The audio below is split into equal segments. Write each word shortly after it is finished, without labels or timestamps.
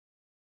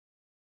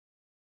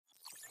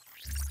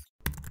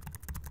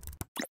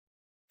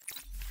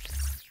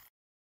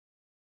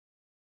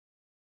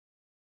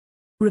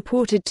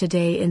Reported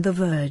today in The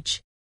Verge.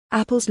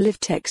 Apple's Live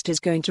Text is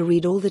going to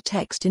read all the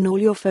text in all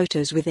your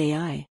photos with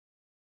AI.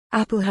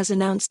 Apple has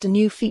announced a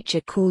new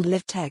feature called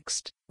Live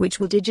Text, which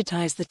will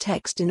digitize the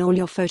text in all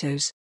your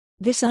photos.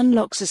 This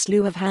unlocks a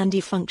slew of handy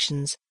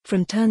functions,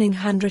 from turning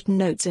handwritten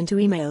notes into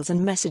emails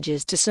and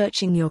messages to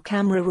searching your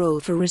camera roll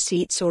for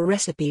receipts or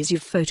recipes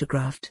you've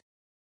photographed.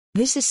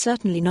 This is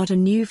certainly not a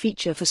new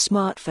feature for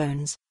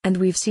smartphones, and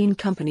we've seen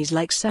companies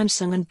like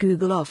Samsung and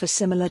Google offer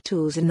similar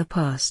tools in the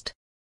past.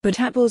 But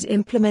Apple's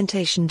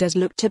implementation does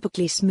look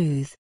typically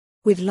smooth.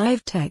 With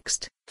Live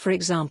Text, for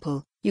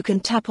example, you can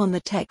tap on the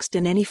text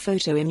in any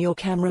photo in your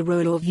camera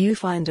roll or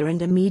viewfinder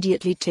and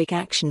immediately take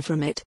action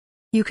from it.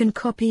 You can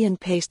copy and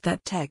paste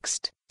that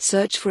text,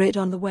 search for it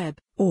on the web,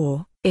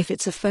 or, if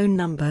it's a phone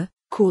number,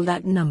 call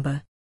that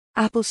number.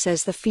 Apple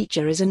says the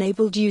feature is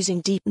enabled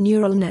using deep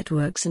neural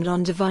networks and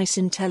on-device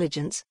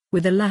intelligence,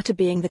 with the latter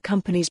being the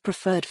company's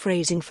preferred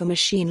phrasing for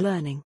machine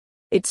learning.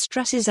 It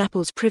stresses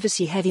Apple's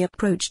privacy-heavy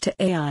approach to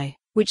AI,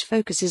 which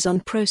focuses on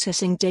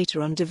processing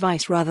data on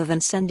device rather than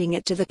sending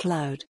it to the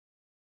cloud.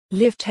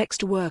 Live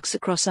Text works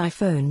across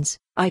iPhones,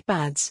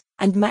 iPads,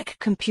 and Mac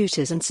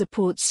computers and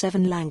supports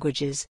 7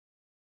 languages.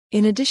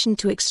 In addition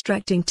to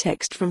extracting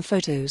text from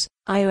photos,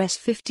 iOS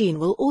 15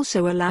 will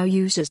also allow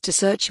users to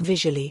search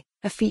visually,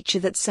 a feature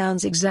that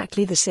sounds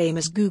exactly the same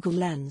as Google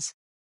Lens.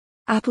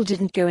 Apple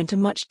didn't go into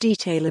much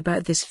detail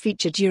about this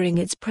feature during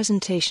its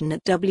presentation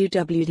at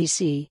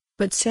WWDC,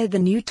 but said the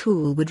new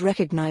tool would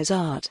recognize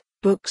art,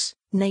 books,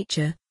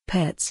 nature,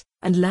 pets,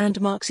 and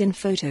landmarks in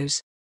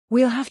photos.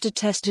 We'll have to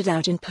test it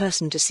out in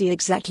person to see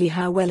exactly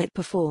how well it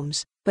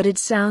performs, but it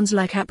sounds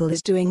like Apple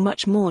is doing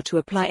much more to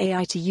apply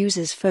AI to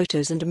users'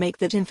 photos and make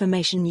that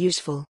information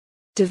useful.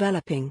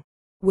 Developing.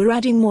 We're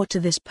adding more to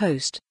this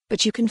post,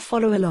 but you can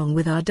follow along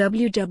with our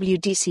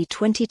WWDC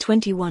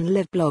 2021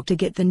 Live blog to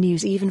get the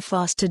news even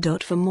faster.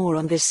 For more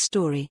on this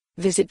story,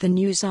 visit the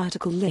news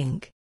article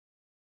link.